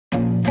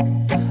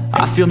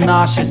I feel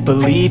nauseous,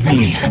 believe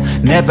me.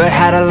 Never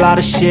had a lot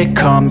of shit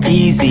come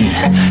easy.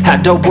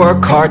 Had to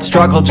work hard,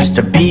 struggle just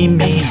to be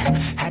me.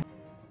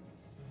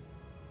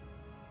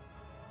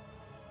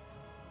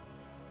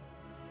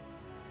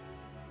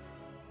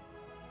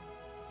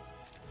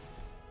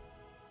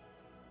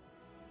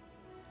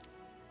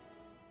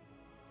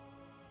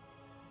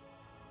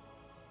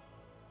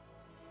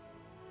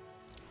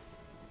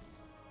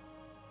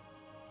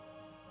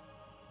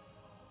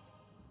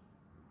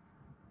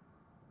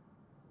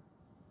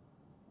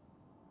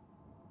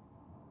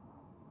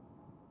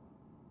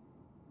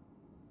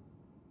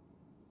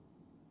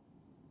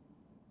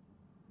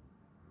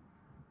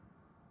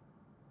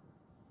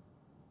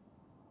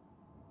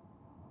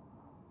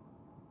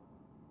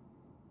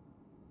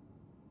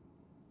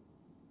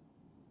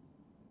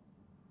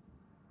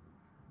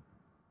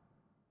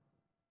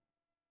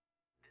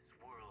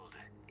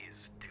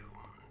 Is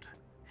doomed.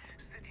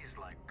 Cities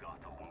like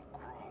Gotham will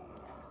grow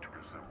to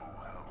resemble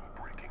hell,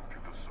 breaking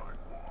through the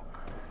sidewalk,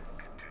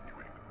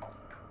 continuing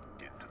up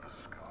into the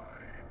sky.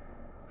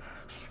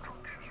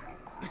 Structures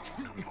will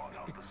grow to blot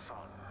out the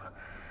sun,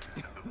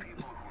 and the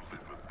people who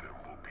live in them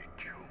will be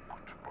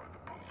choked by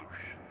the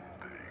pollution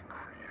they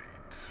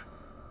create.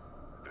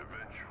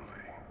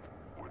 Eventually,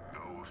 when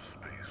no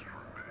space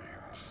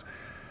remains,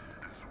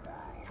 this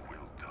world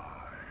will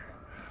die,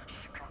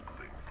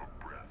 struggling for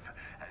breath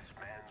as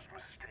man's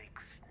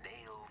mistakes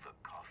nail the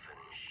coffin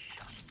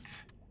shut.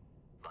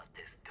 But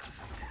this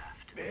doesn't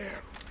have to be.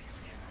 There!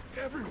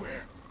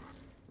 Everywhere!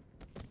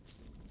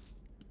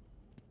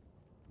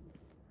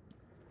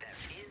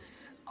 There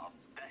is a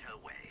better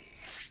way.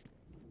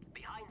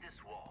 Behind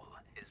this wall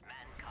is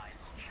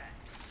mankind's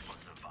chance for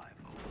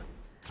survival.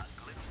 A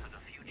glimpse of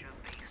the future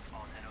based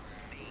on an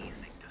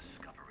amazing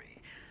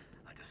discovery.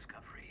 A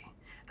discovery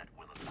that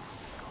will allow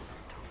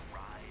Gotham to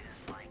rise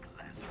like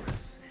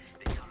Lazarus,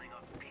 becoming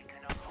a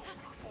beacon of hope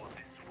for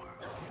this world.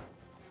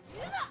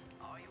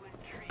 Are you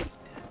intrigued?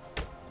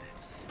 Then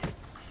step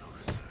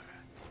closer.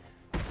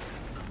 This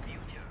is the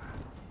future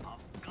of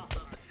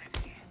Gotham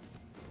City.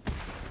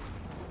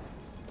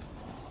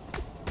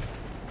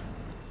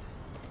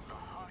 The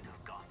heart of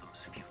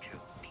Gotham's future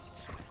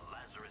beats with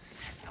Lazarus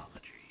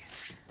technology.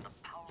 The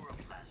power of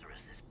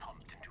Lazarus is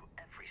pumped into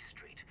every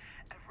street,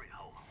 every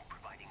home,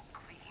 providing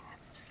clean,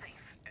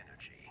 safe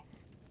energy.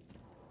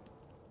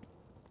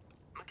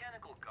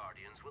 Mechanical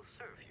guardians will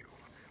serve you,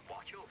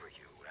 watch over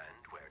you,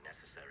 and, where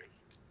necessary,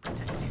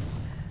 protect you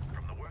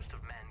from the worst of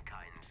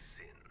mankind's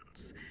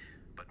sins.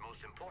 But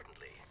most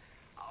importantly,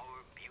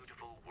 our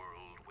beautiful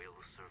world will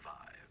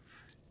survive.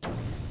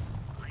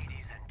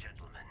 Ladies and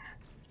gentlemen,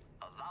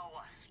 allow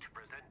us to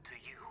present to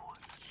you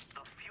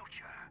the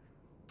future.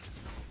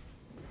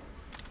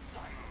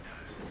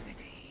 Wonder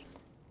City.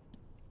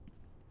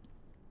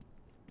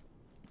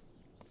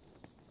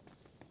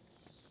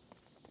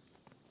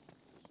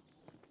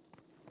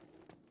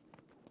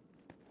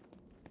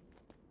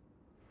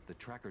 The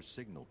tracker's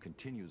signal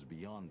continues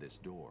beyond this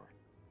door,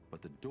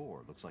 but the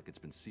door looks like it's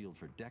been sealed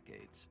for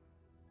decades.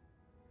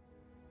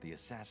 The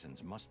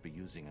assassins must be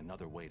using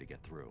another way to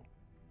get through.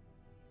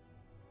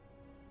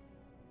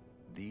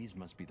 These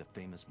must be the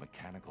famous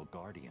mechanical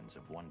guardians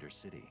of Wonder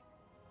City.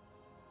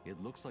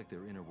 It looks like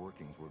their inner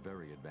workings were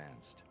very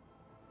advanced.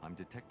 I'm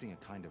detecting a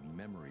kind of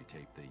memory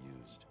tape they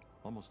used,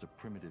 almost a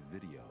primitive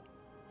video.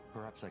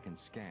 Perhaps I can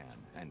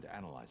scan and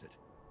analyze it.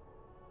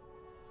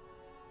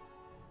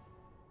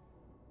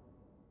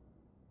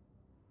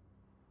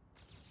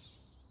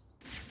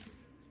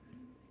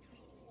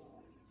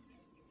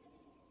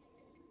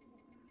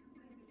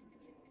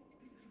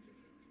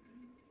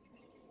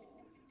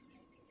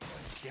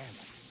 Damn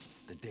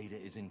it! The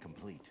data is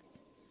incomplete.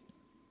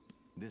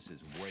 This is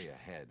way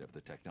ahead of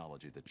the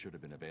technology that should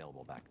have been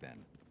available back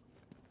then.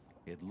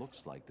 It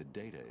looks like the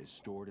data is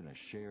stored in a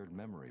shared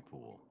memory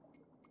pool.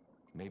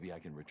 Maybe I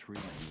can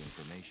retrieve the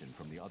information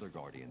from the other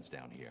Guardians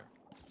down here.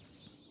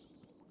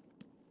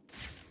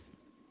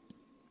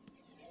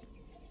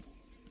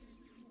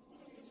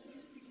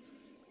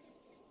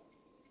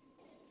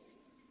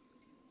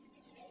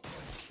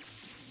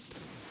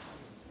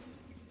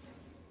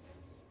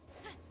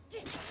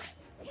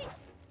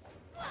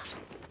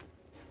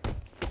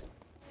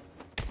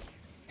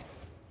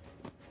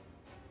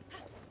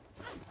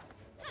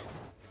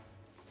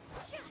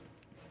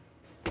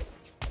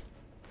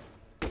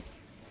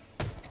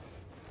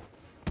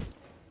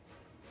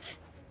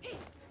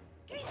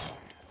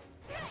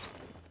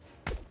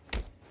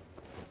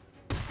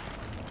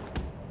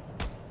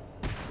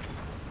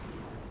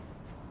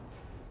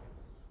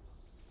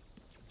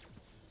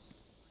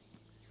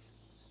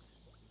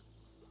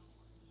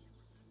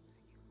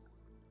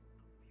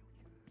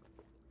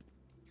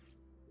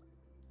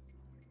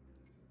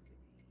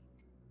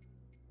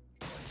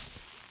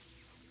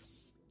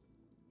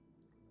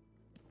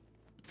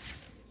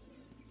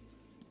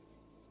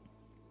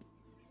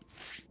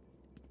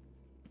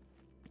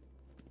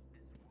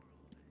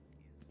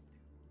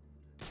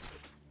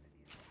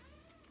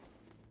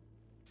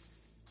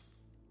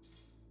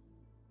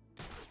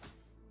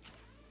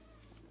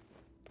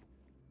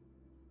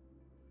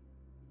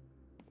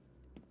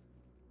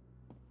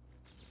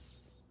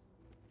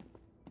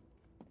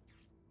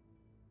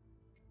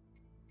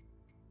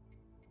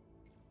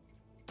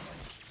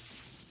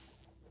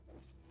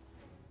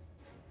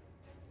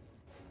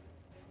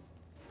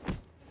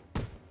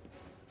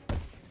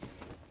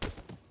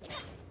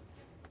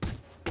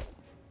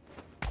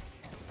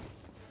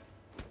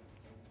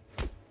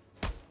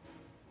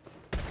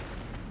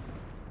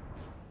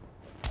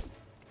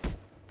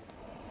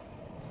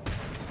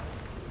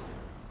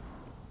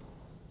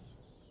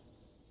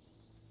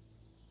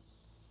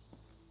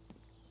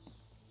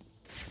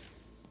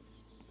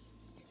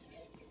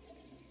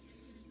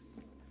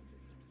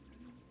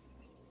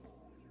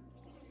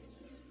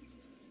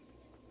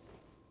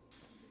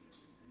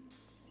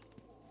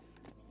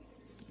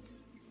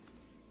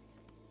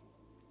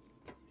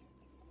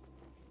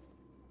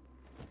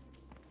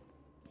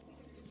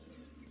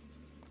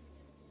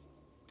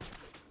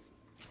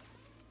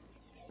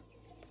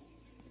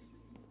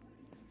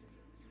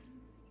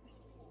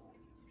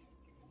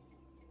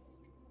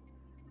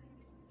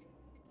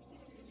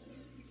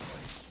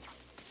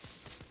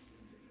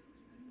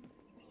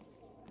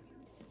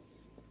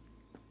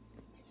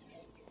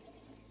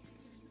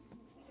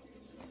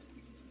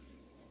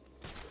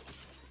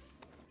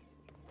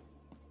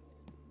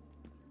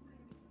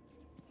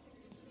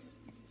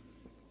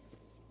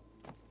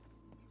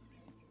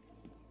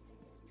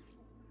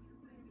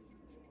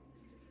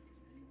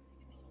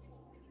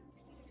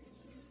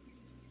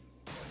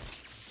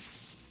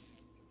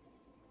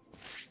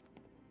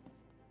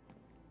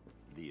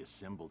 The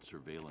assembled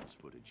surveillance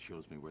footage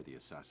shows me where the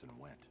assassin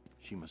went.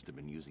 She must have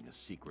been using a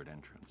secret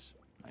entrance.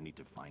 I need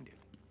to find it.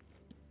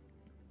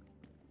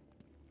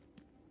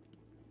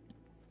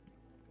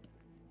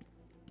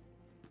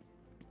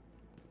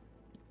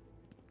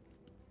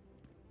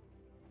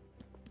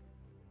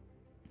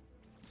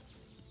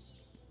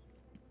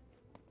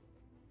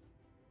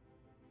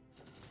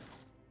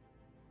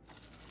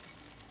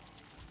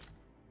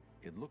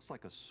 It looks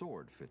like a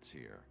sword fits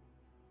here.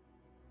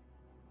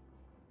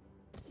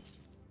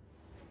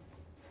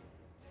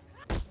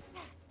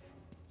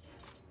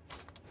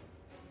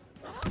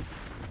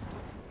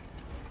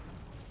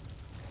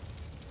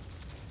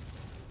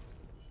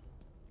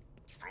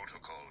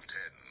 Protocol 10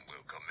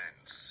 will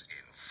commence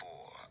in 4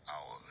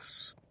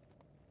 hours.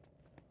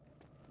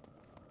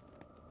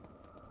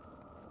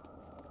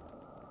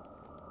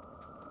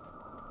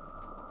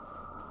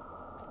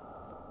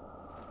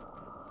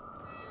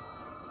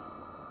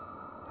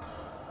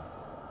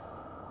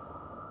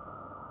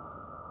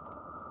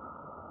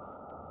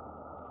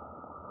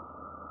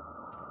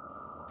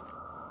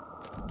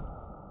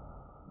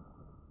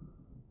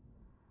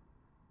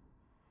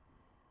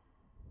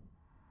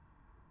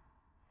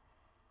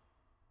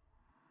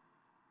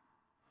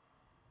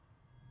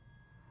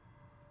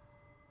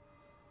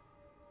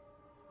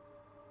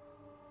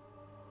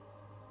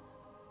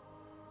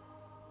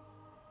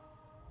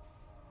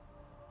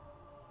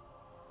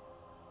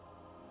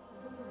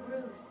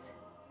 Bruce,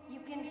 you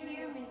can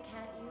hear me,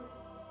 can't you?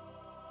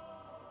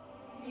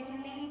 You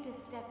need to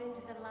step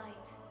into the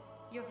light.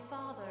 Your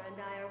father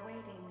and I are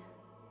waiting.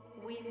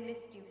 We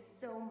missed you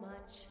so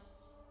much.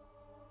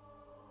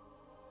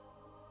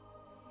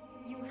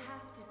 You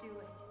have to do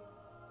it.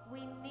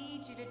 We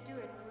need you to do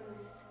it,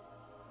 Bruce.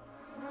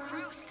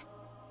 Bruce!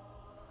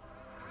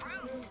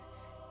 Bruce!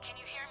 Can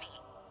you hear me?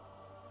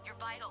 Your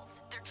vitals,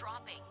 they're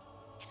dropping.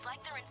 It's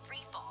like they're in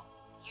free fall.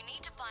 You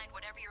need to find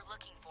whatever you're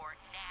looking for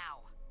now.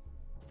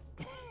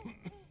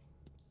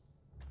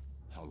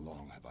 How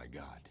long have I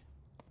got?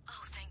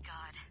 Oh, thank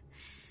God.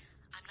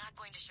 I'm not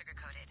going to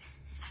sugarcoat it.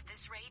 At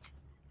this rate,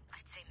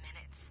 I'd say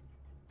minutes.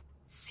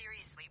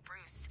 Seriously,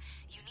 Bruce,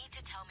 you need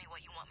to tell me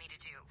what you want me to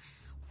do.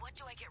 What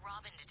do I get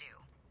Robin to do?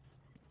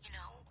 You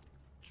know,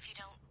 if you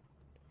don't...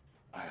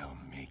 I'll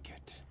make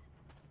it.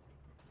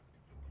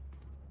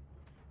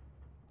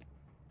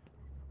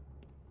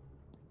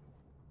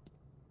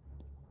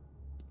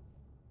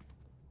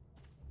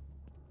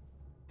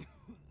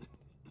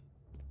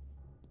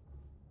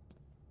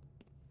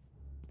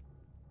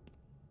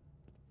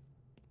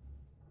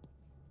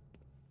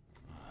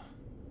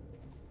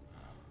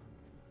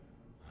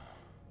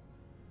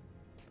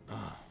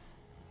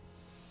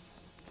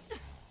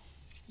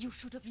 You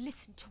should have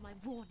listened to my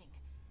warning.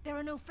 There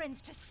are no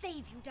friends to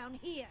save you down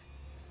here.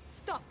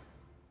 Stop!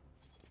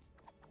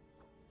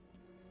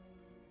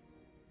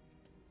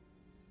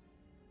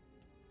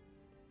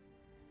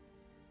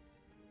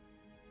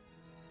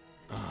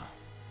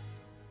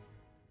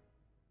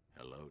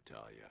 Hello,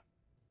 Talia.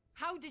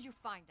 How did you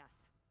find us?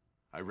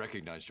 I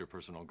recognized your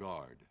personal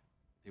guard.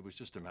 It was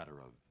just a matter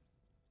of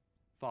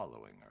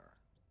following her.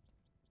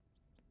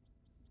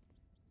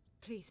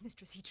 Please,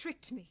 mistress, he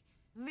tricked me.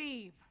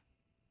 Leave.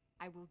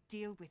 I will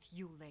deal with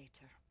you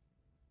later.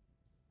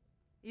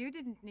 You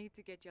didn't need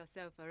to get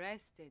yourself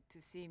arrested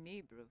to see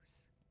me,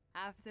 Bruce.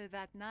 After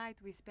that night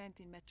we spent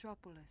in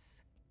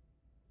Metropolis.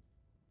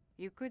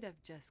 You could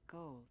have just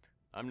called.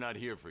 I'm not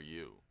here for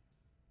you.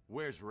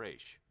 Where's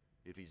Raish?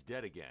 If he's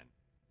dead again,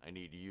 I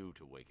need you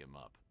to wake him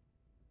up.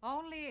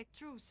 Only a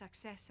true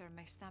successor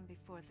may stand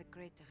before the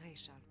great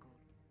Raish al Ghul.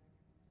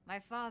 My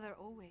father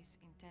always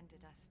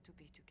intended us to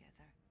be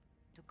together,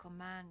 to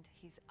command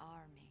his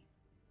army.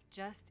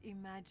 Just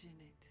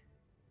imagine it.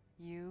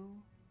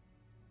 You,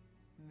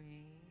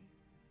 me,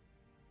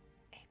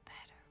 a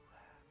better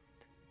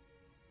world.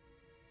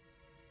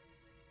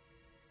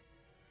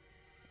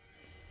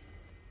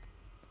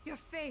 Your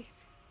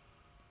face!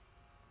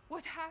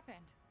 What happened?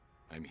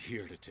 I'm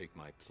here to take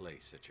my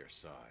place at your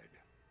side.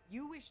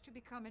 You wish to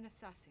become an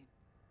assassin.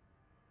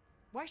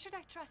 Why should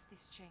I trust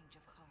this change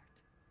of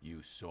heart?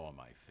 You saw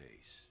my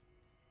face.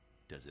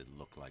 Does it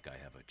look like I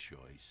have a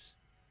choice?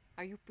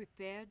 Are you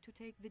prepared to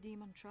take the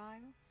demon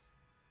trials?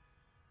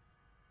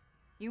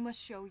 You must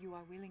show you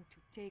are willing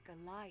to take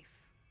a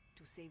life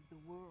to save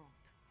the world.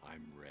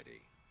 I'm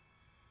ready.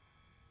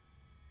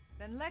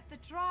 Then let the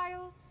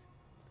trials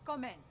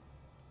commence.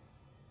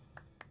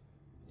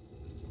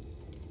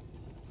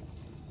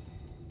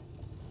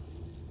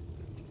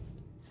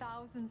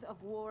 Thousands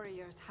of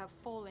warriors have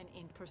fallen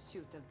in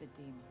pursuit of the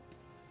demon.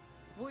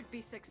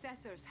 Would-be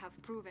successors have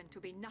proven to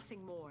be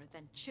nothing more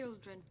than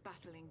children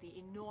battling the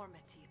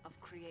enormity of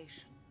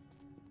creation.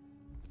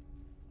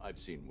 I've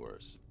seen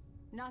worse.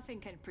 Nothing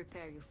can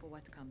prepare you for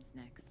what comes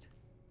next.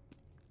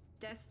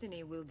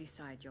 Destiny will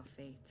decide your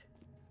fate.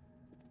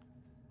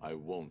 I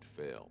won't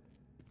fail.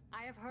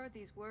 I have heard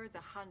these words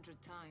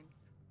 100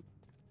 times.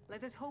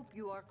 Let us hope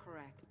you are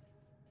correct.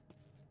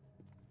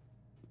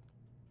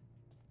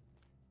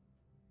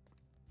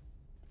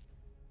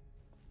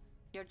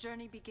 Your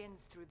journey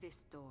begins through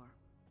this door.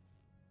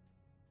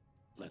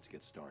 Let's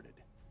get started.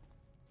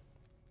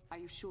 Are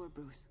you sure,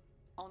 Bruce?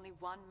 Only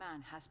one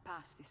man has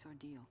passed this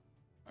ordeal.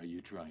 Are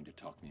you trying to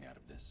talk me out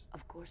of this?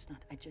 Of course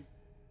not. I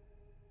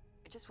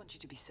just want you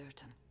to be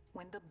certain.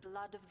 When the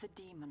blood of the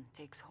demon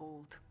takes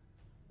hold,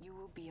 you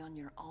will be on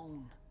your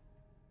own.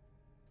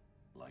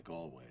 Like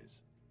always.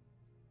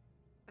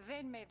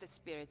 Then may the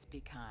spirits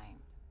be kind.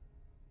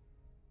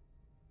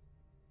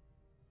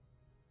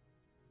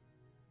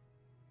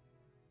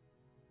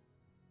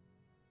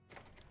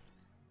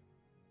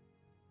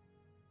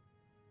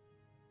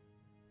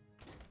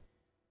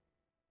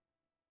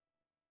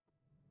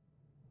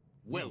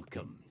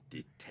 Welcome,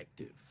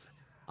 Detective.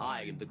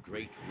 I am the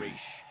great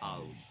Raish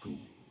Al Ghul.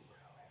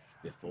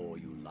 Before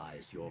you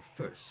lies your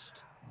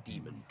first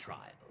demon trial.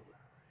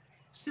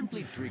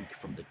 Simply drink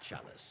from the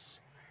chalice.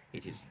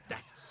 It is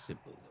that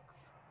simple.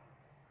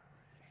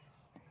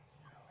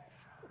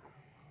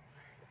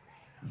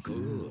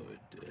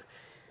 Good.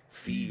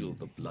 Feel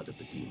the blood of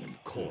the demon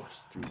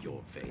course through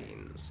your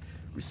veins,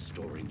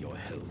 restoring your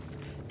health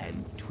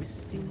and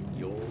twisting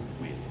your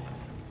will.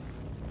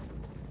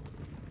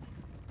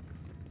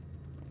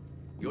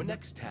 Your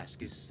next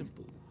task is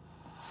simple.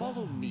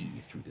 Follow me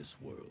through this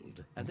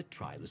world, and the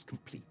trial is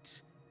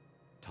complete.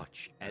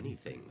 Touch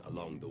anything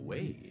along the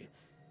way,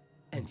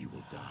 and you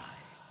will die.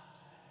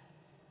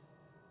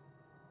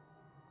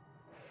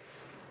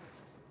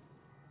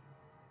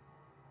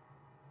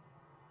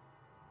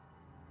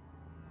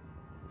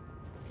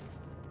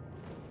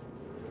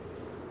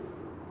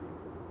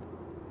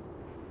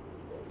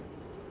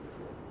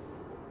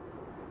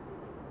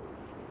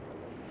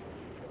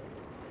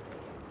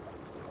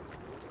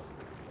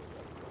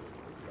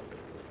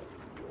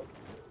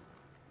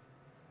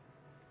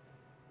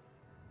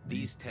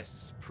 These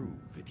tests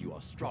prove if you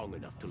are strong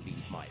enough to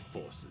lead my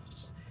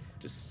forces,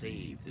 to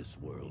save this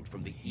world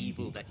from the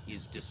evil that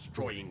is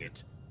destroying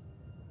it.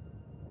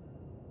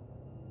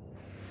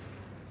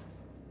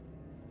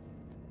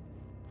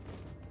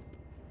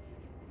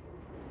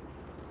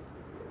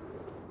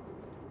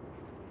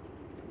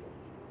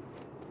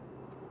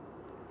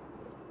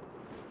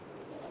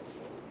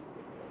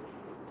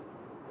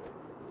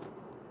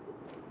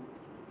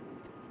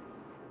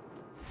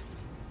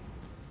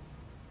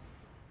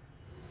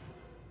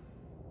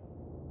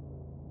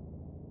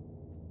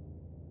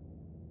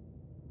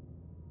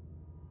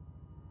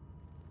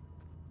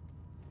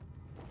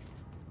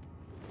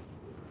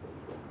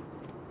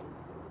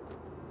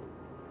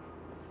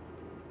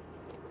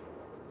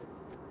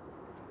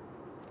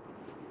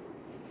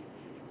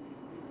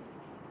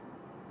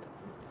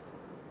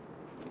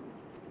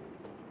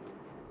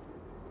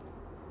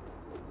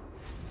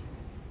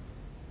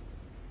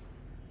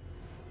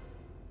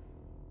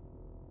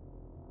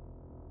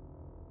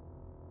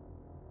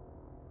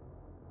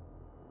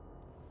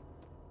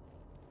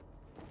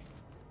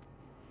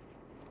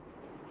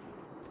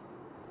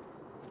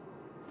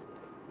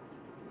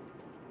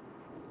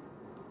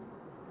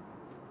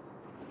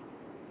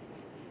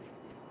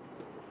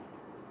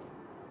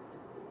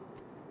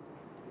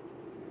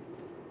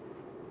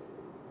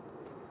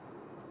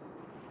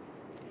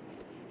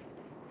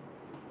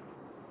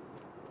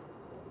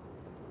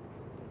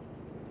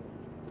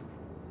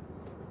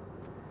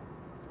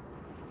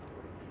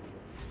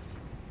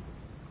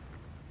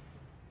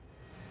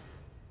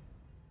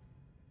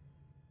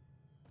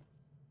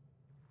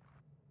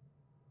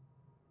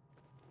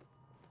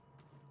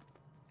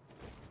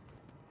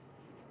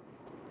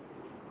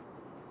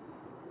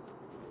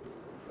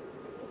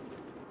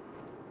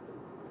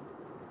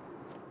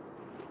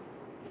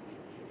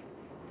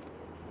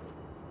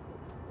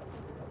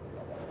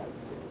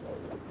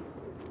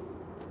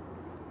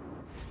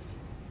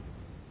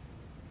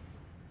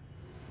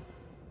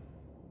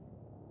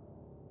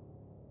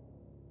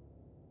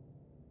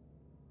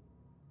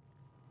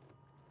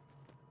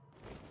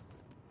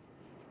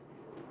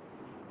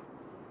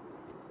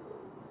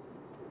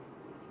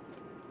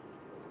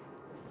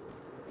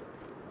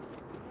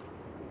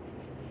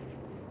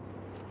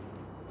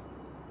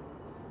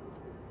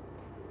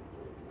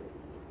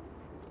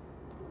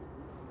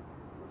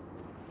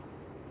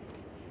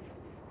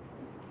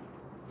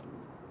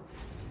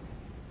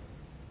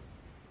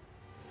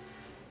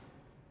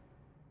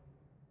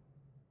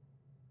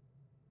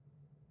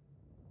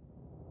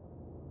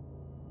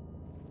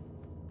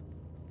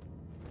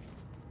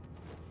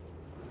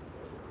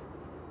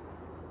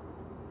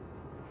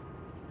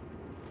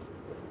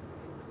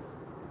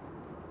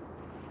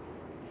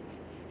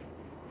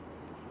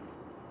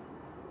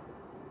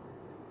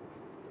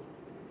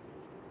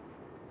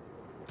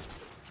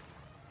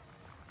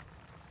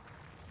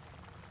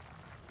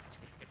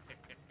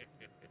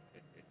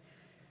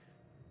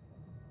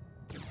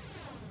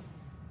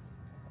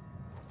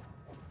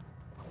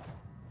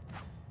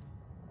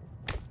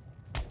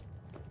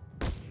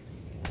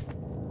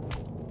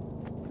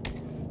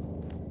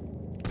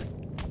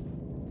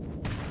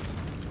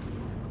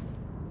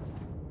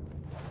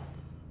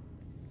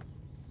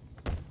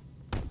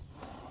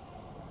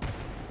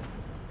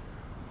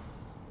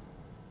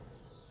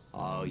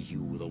 Are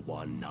you the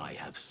one I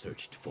have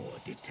searched for,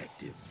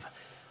 Detective?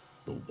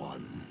 the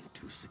one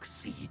to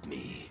succeed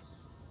me.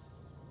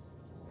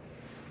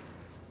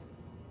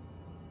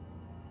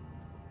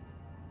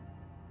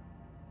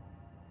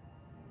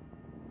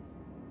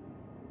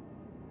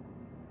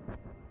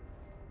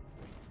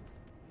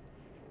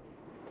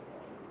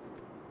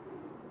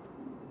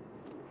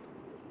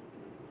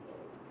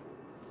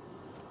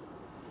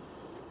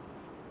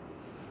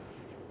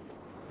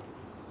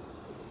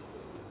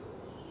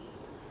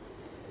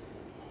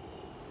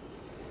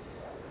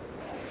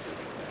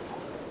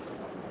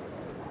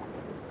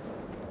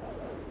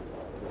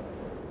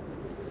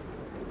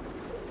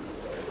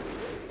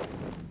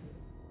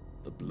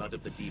 The blood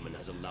of the demon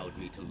has allowed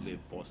me to live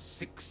for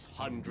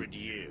 600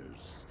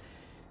 years.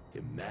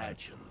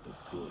 Imagine the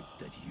good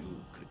that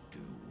you could do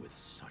with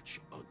such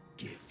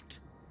a gift.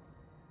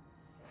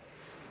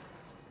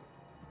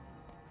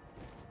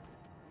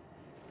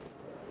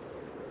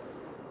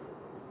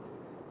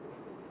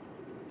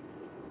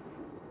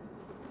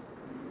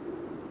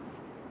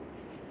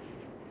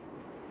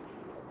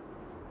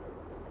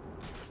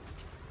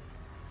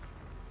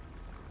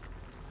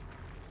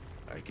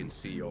 I can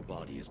see your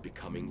body is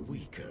becoming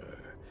weaker.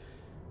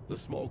 The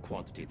small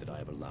quantity that I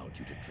have allowed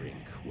you to drink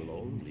will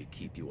only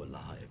keep you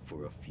alive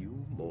for a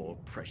few more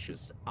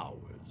precious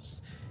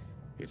hours.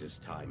 It is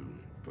time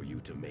for you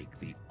to make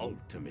the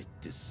ultimate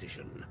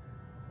decision.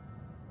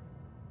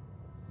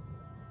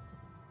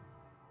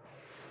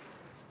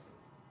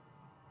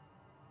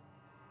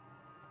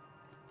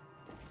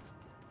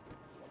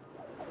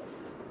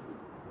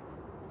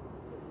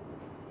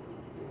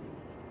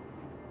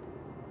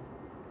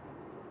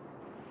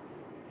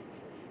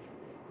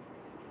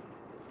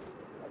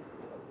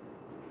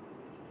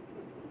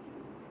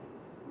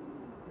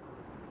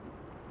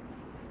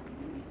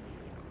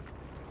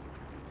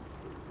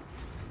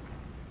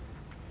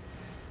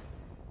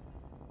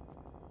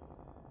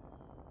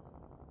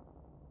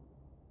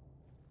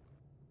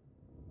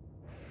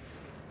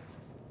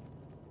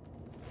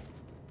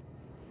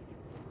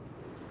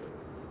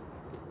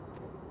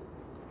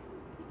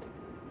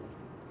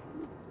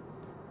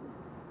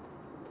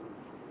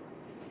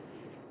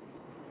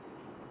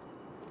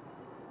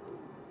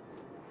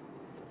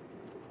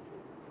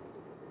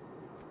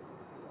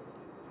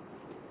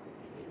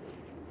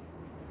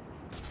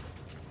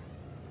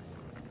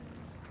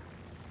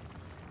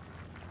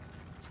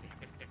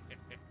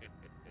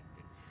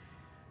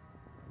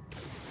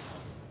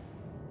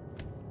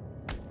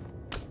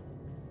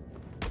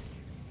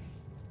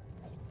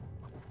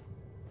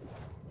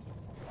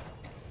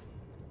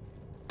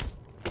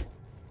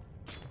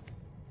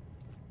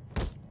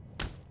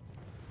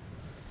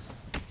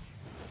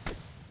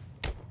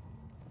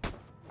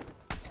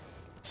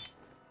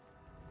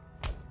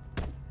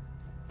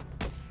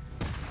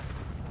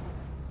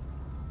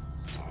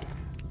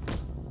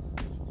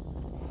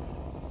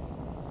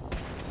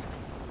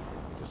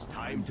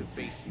 Time to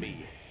face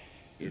me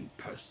in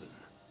person.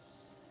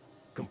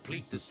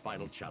 Complete this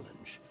final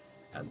challenge,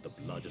 and the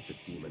blood of the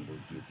demon will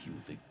give you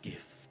the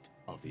gift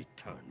of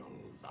eternal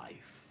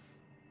life.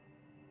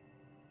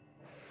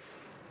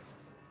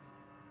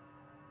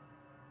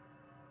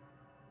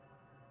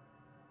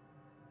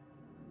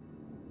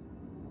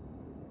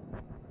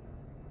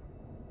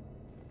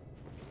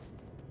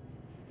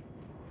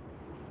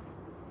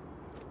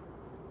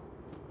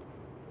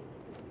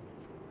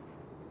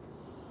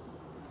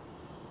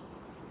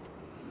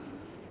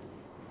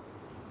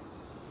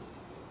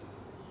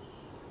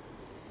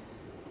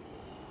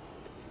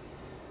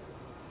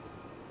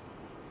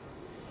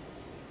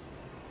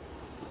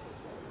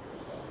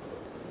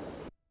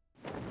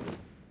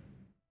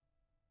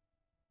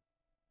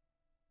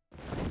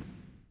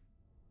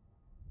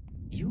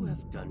 You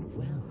have done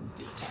well,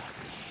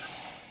 detective.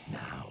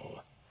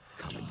 Now,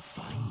 come and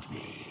find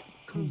me.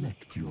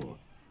 Collect your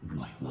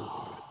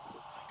reward.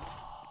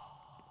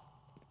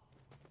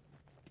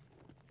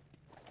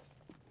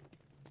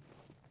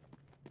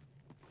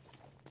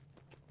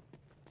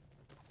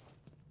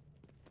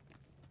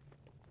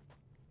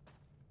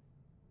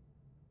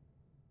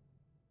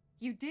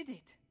 You did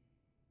it.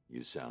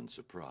 You sound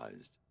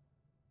surprised.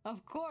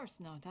 Of course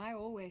not. I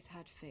always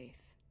had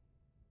faith.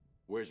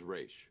 Where's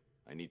Raish?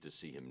 I need to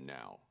see him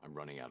now. I'm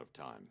running out of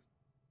time.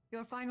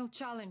 Your final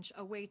challenge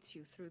awaits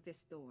you through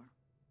this door.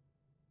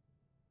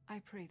 I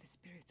pray the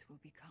spirits will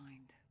be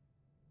kind.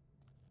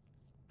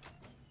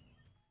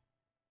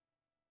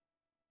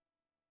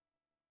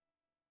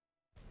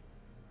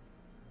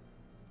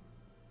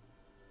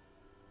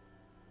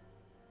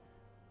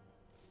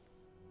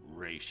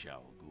 Raish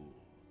al Ghul.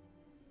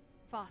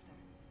 Father.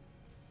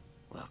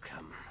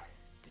 Welcome,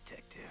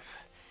 detective.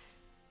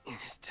 It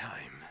is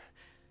time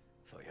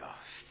for your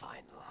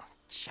final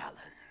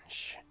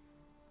challenge.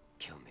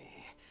 Kill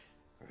me.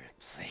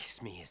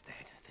 Replace me as the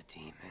head of the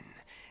demon.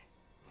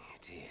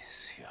 It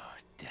is your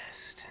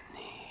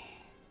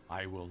destiny.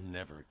 I will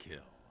never kill.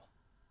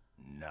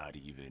 Not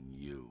even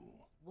you.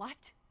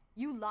 What?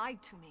 You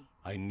lied to me.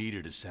 I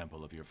needed a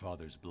sample of your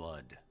father's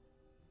blood.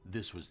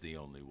 This was the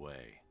only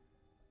way.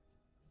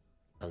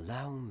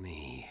 Allow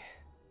me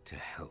to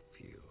help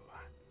you.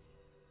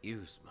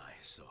 Use my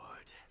sword.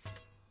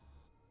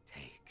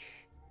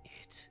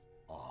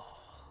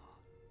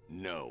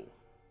 No.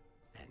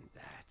 And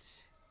that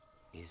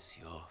is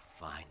your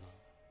final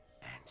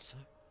answer?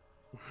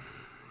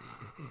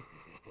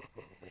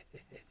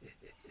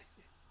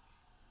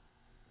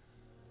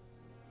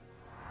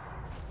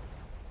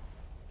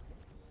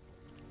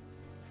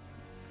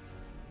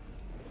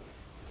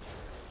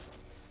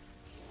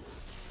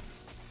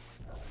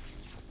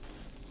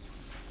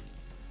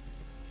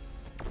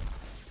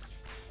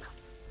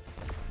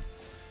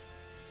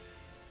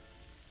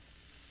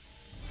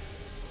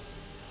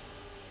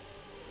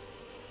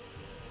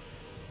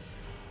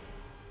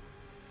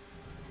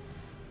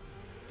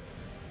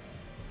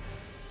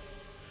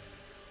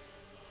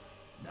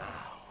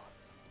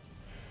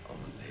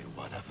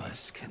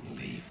 Can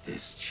leave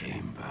this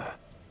chamber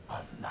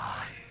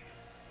alive.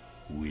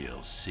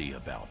 We'll see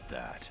about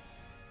that.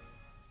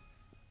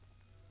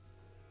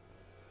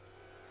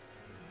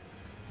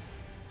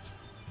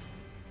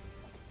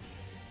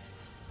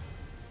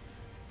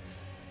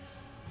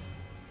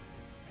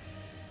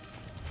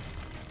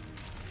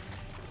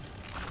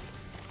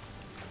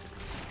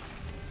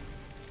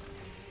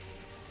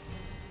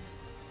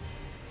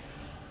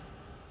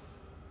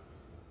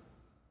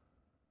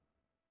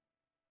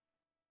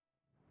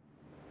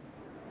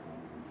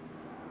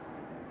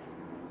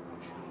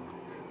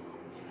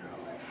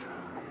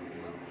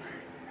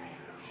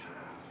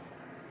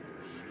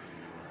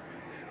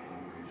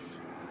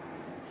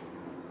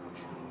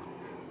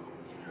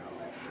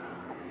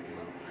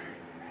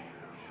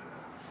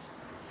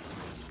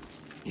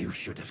 You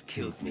should have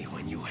killed me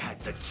when you had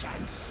the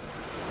chance.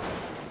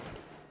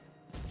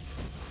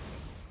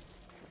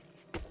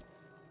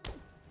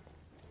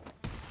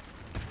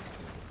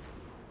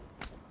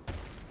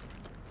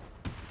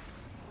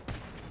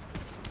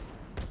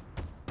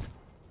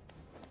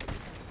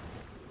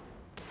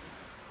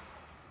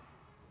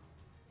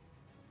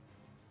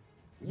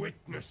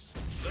 Witness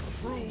the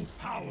true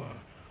power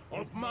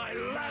of my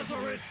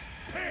Lazarus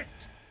Pit!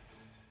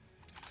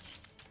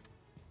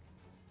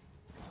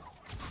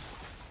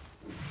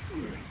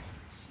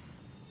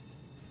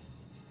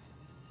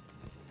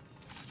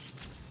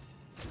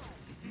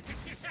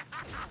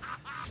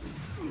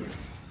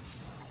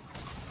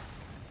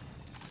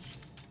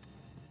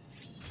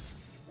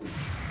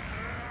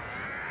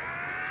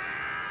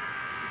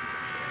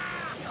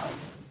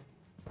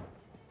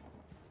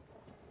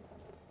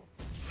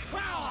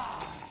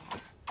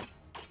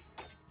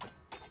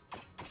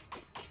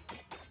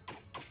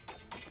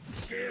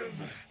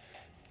 Give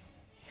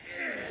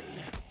in.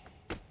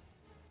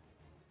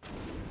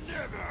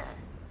 Never.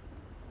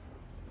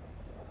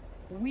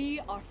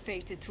 We are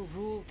fated to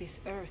rule this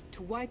earth,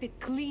 to wipe it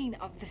clean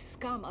of the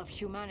scum of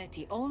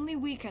humanity. Only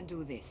we can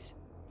do this.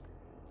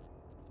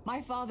 My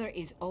father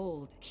is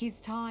old. His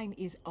time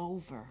is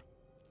over.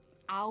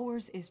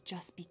 Ours is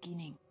just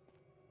beginning.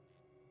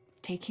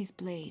 Take his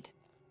blade.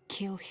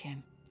 Kill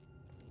him.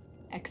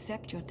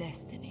 Accept your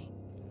destiny.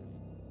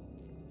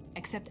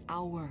 Accept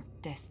our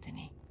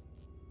destiny.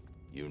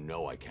 You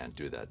know I can't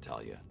do that,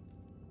 Talia.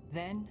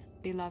 Then,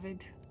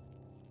 beloved,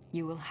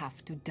 you will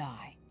have to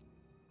die.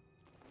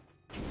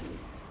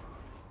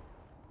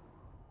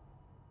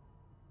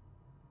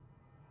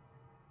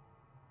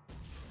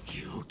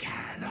 You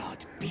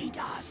cannot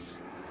beat us!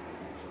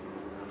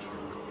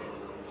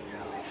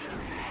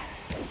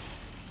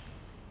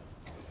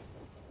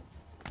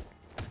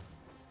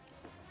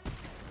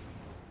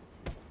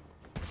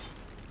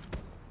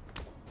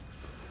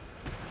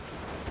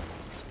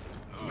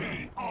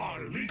 We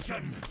are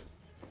Legion!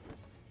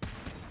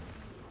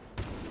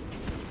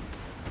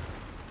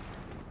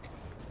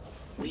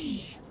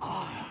 We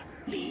are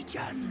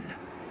Legion!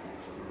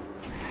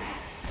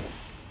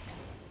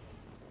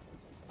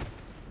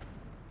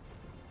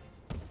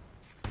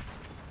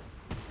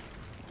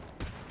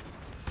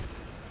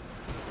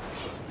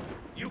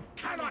 You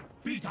cannot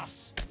beat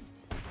us!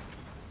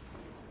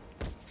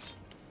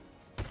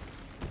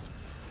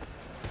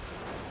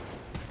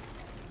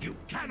 You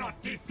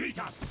cannot defeat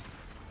us!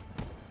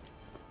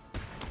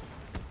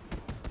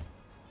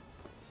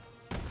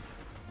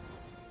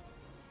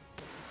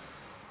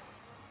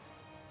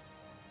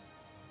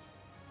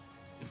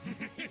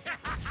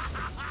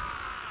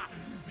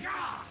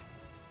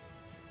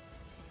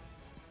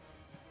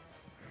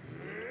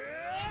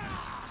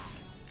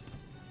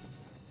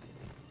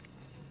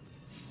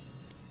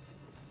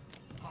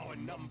 Our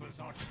numbers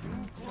are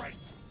too great!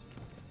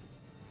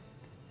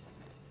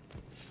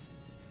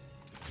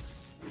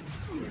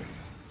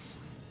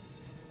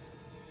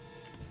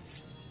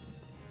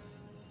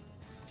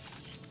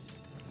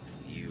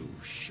 You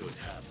should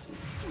have.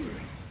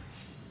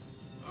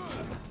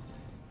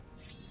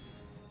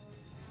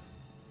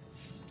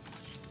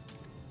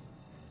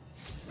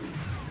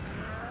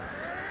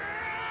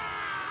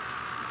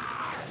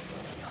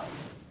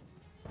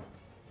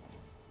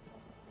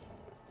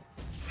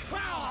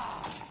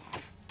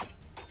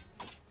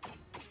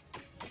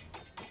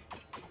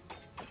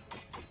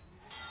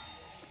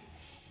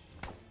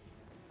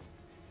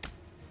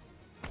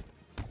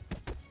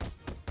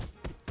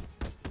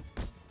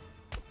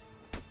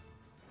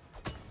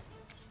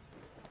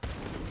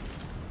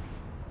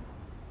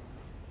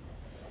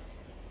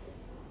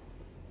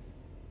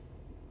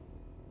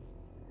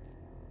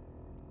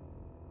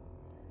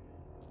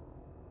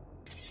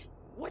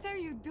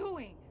 you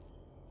doing?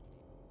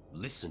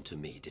 Listen to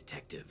me,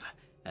 detective,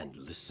 and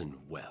listen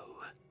well.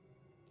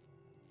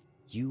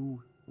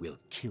 You will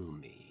kill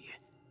me.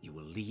 You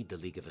will lead the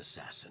League of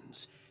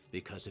Assassins,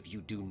 because if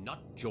you do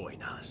not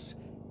join us,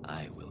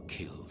 I will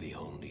kill the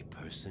only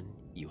person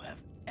you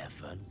have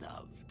ever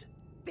loved.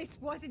 This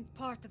wasn't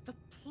part of the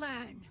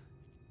plan.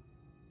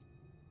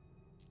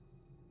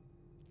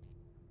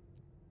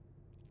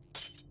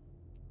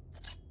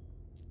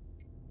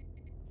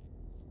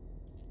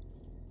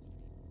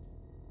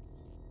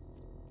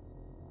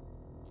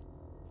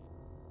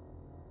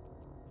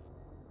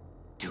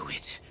 Do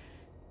it.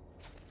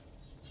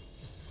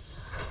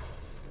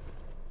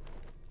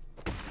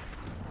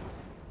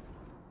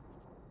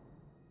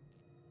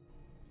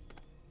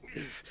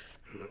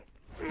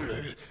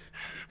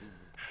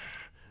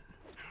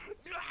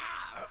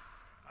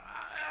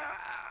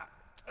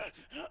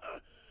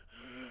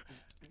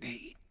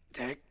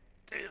 Detective.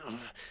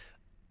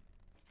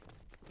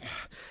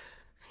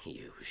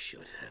 You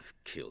should have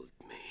killed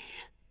me.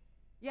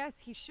 Yes,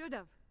 he should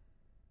have.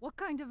 What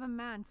kind of a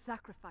man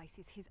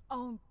sacrifices his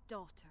own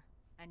daughter?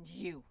 And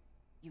you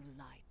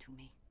lied to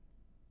me.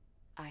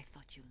 I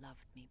thought you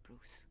loved me,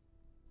 Bruce.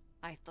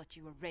 I thought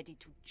you were ready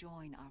to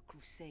join our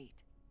crusade.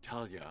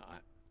 Talia,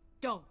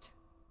 Don't!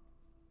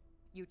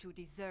 You two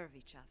deserve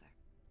each other.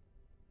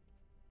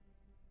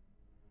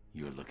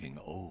 You're looking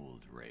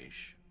old,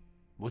 Raish.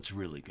 What's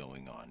really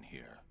going on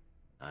here?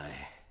 I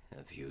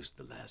have used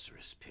the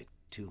Lazarus Pit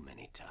too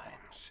many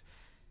times.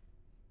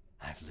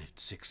 I've lived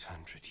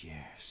 600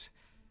 years.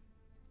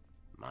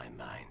 My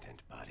mind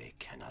and body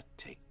cannot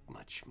take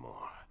much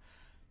more.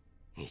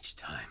 Each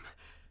time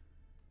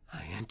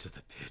I enter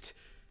the pit,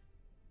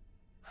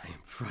 I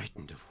am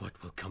frightened of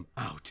what will come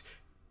out.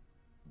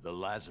 The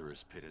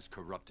Lazarus Pit has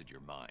corrupted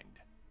your mind.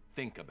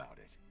 Think about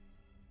it.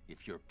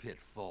 If your pit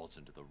falls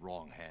into the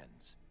wrong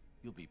hands,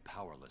 you'll be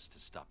powerless to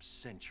stop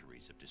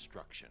centuries of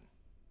destruction.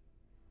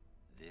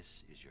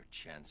 This is your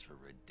chance for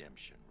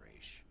redemption,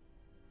 Raish.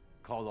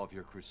 Call off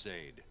your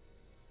crusade,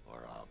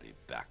 or I'll be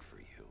back for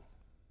you.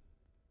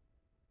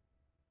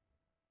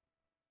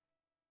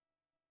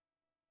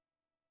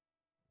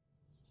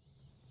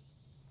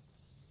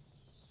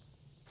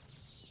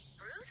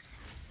 Bruce?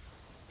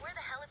 Where the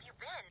hell have you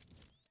been?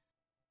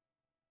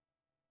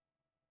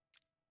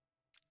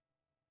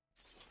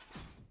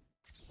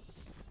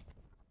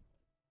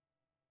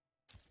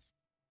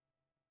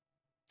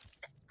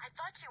 I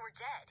thought you were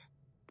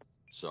dead.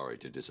 Sorry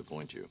to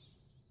disappoint you.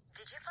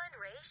 Did you find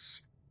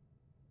Raish?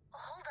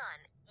 Hold on.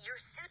 Your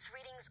suit's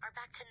readings are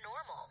back to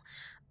normal.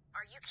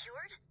 Are you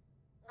cured?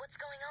 What's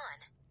going on?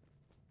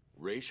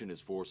 Raish and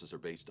his forces are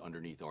based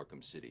underneath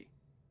Arkham City,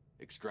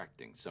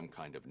 extracting some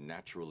kind of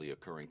naturally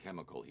occurring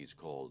chemical he's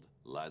called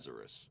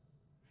Lazarus.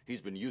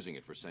 He's been using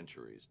it for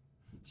centuries,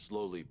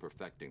 slowly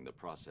perfecting the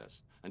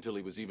process, until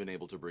he was even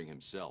able to bring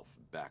himself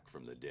back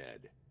from the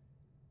dead.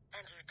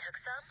 And you took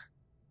some?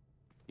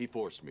 He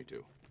forced me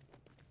to.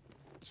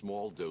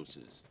 Small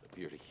doses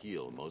appear to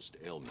heal most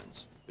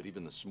ailments, but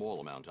even the small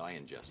amount I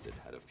ingested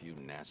had a few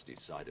nasty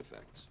side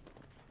effects.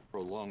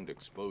 Prolonged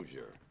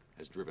exposure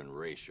has driven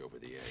Raish over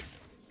the edge.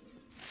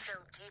 So,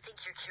 do you think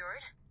you're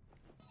cured?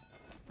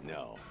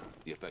 No,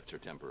 the effects are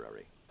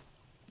temporary.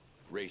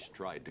 Raish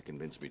tried to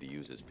convince me to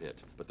use his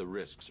pit, but the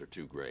risks are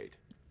too great.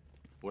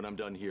 When I'm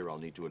done here, I'll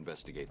need to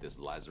investigate this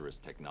Lazarus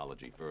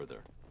technology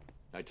further.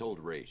 I told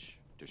Raish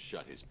to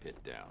shut his pit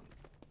down.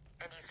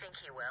 And you think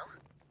he will?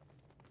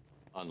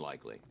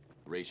 Unlikely.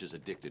 Raish is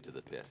addicted to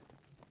the pit.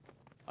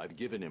 I've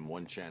given him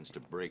one chance to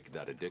break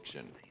that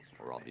addiction,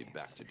 or I'll be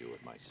back to do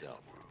it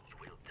myself.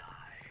 Will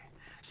die,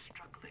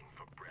 struggling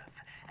for breath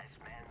as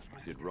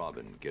man's Did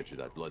Robin get you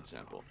that blood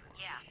sample?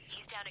 Yeah,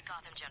 he's down at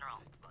Gotham General.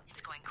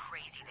 It's going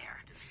crazy there.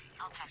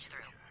 I'll patch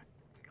through.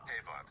 Hey,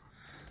 Bud.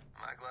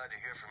 I'm glad to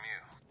hear from you.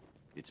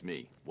 It's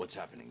me. What's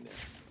happening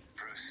there?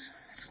 Bruce,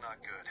 it's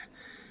not good.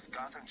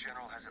 Gotham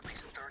General has at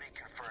least 30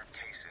 confirmed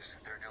cases.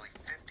 There are nearly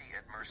 50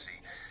 at Mercy,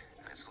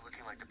 and it's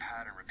looking like the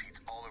pattern repeats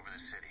all over the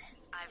city.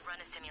 I've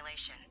run a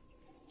simulation.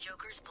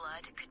 Joker's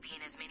blood could be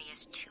in as many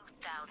as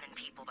 2,000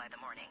 people by the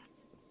morning.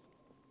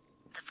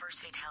 The first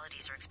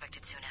fatalities are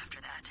expected soon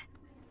after that.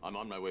 I'm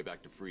on my way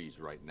back to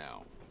Freeze right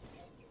now.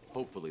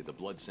 Hopefully the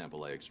blood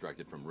sample I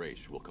extracted from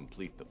Raish will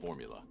complete the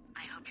formula.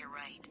 I hope you're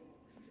right.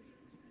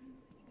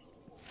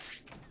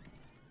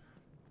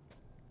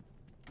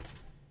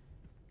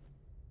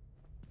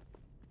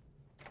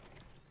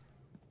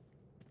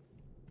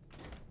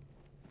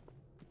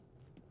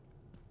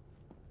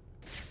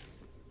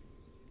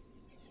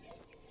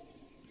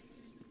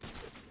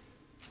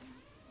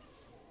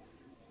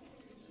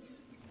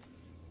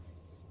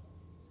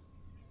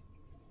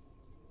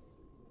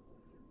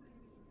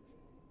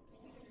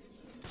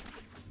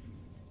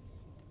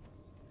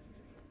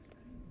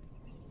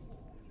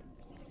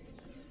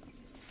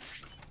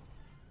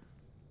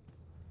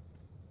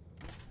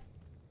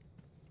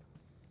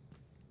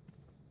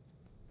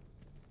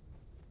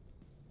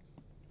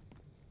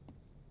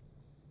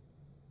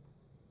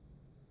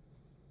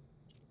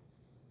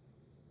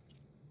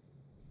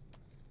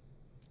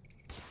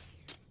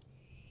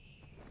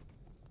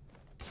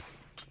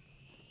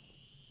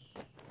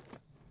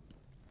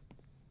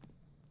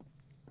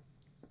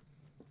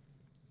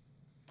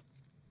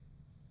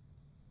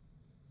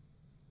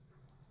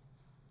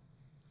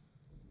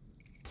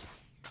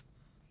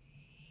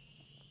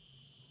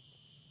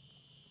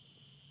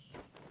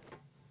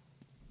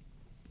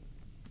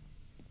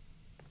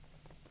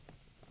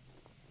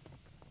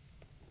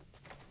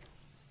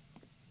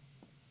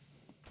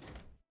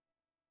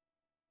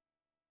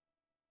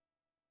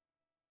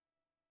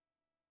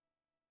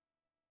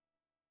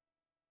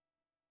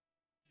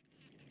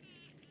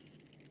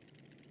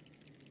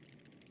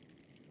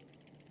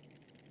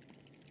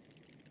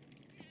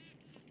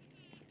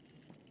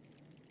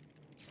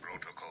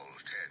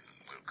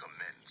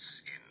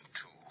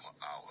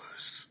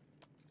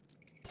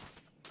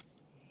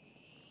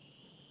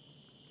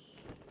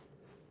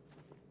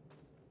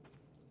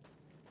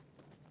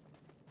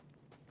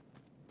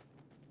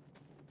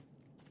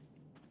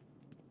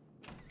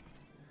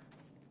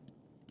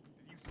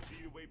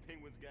 way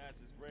Penguin's guys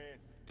just ran?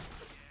 Yeah.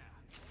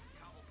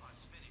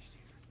 Cobblepot's finished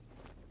here.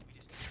 We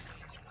just need to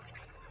wait until we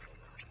regroup,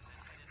 and then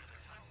head into the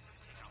tunnels and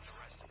take out the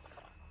rest of them.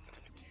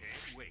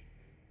 Can't wait.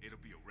 It'll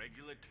be a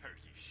regular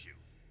turkey shoot.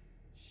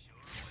 Sure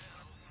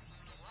will.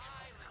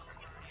 Fly, little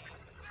birdie.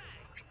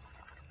 Bang!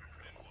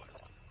 Then what?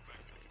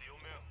 Back to the steel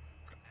mill?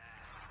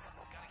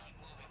 Gotta keep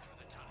moving through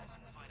the tunnels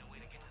and find a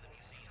way to get to the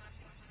museum.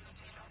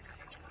 Take out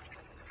Penguin.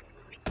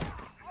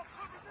 I'll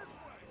cover this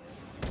way!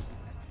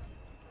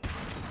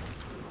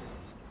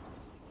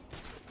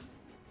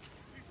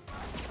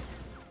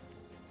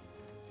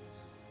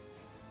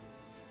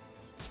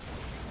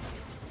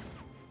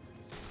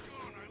 He's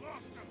gone, I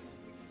lost him!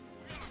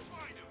 We gotta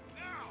find him,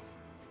 now!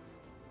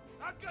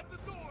 I've got the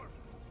door!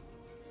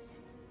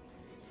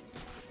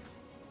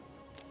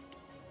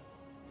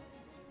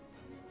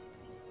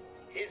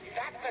 Is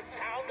that the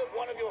sound of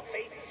one of your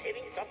faces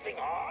hitting something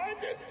hard?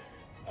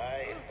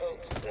 I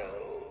hope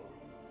so.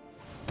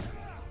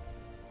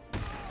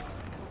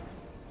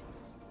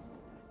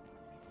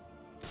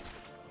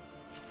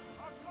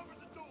 I'll cover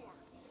the door!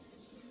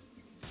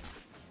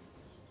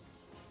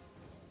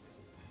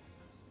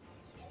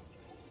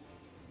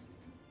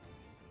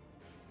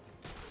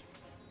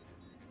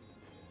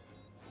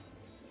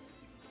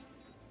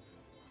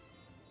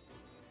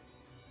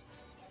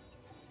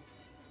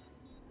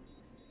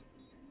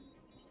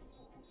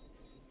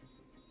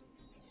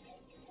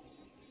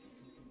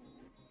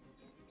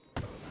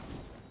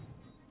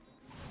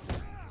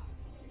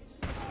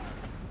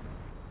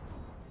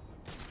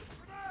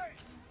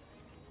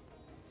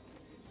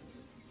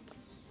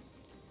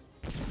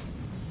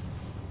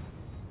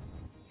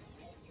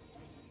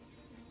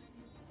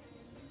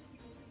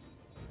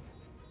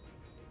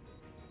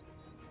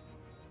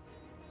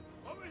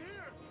 Over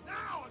here!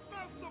 Now! I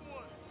found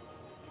someone!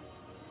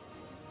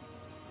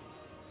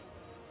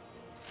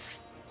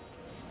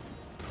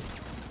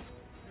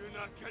 You're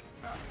not getting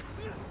past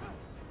me!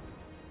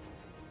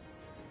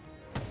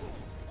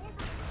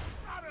 Over!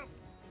 Got him!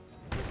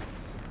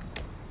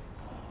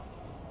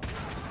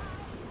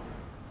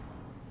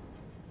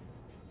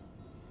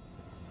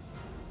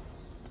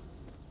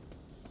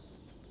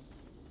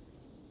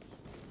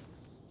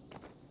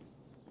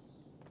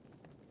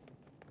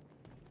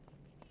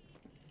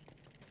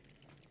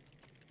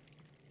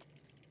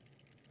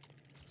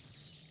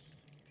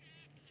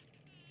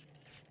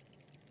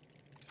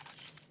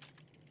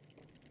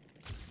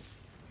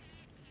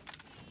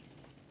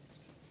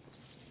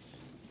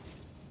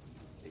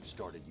 They've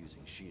started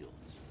using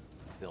shields.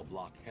 They'll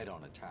block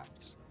head-on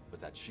attacks, but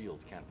that shield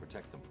can't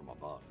protect them from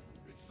above.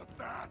 It's the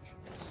bat!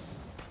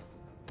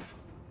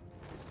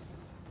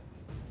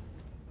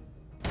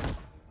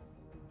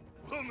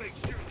 We'll make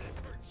sure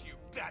this hurts you,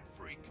 bat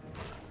freak!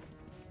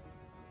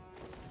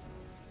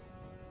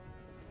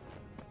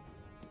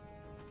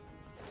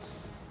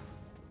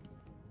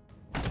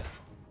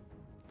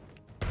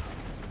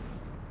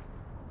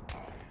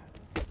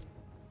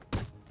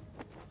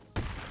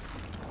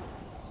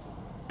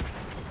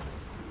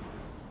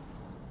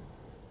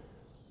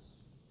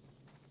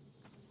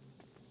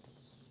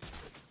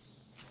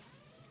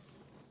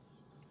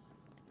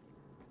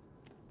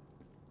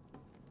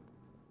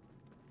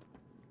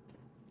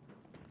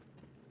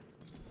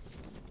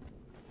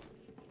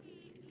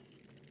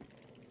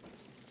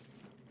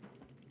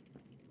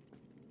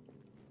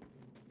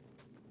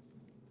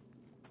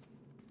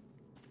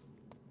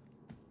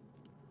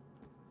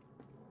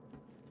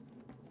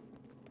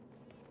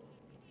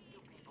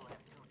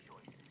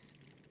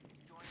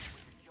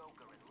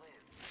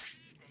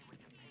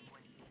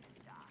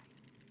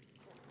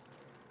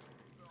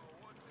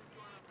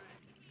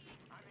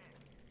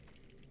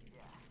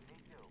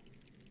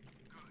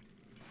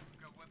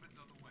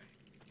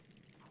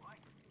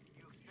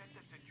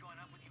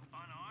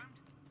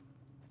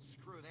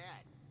 Screw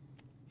that.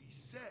 He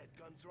said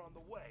guns are on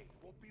the way.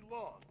 Won't be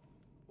long.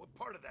 What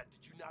part of that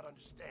did you not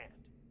understand?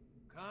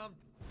 Come.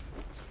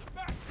 The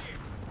bat's here!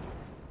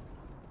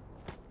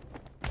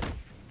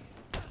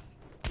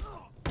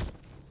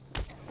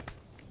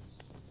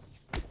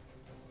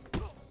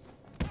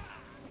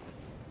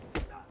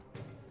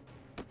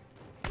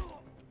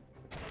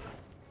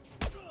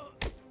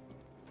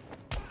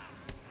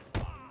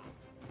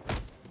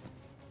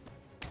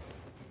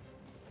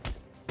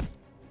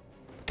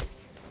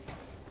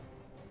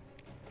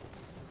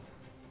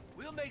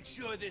 We'll make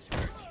sure this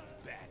hurts you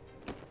bad.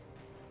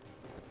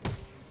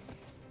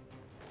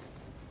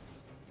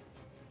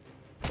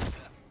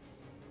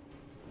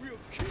 We'll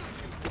kill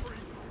you, freak!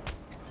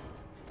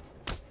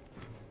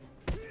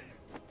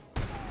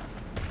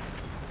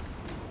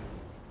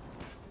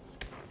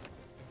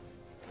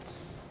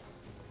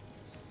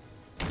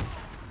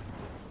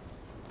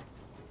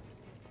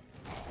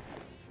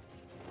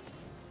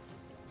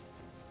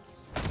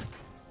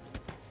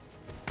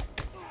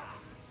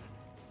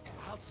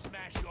 I'll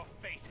smash your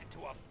face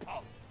into a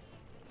pulp.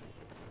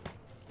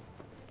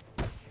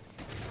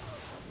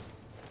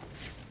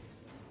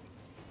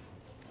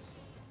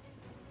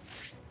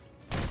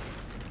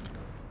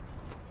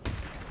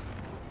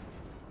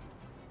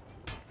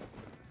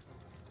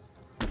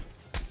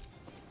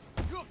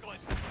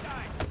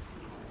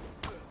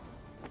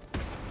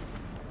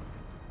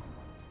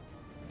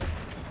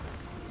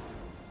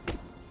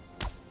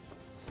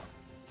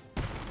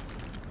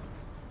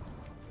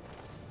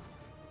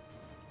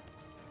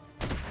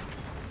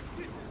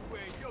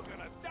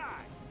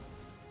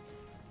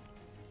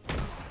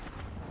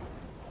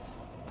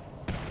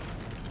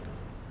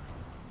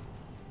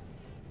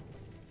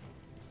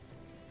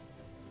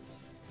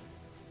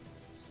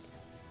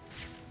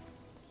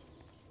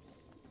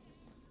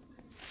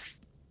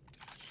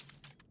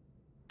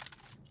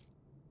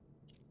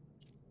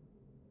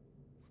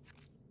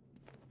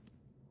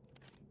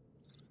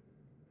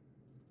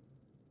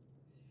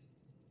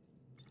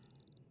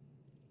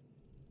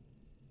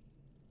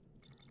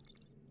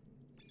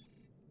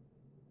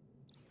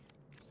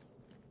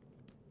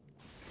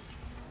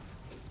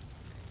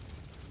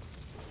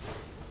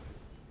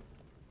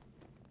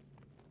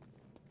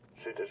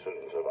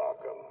 Citizens of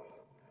Arkham,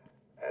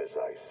 as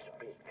I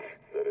speak,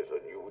 there is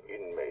a new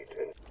inmate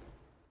in...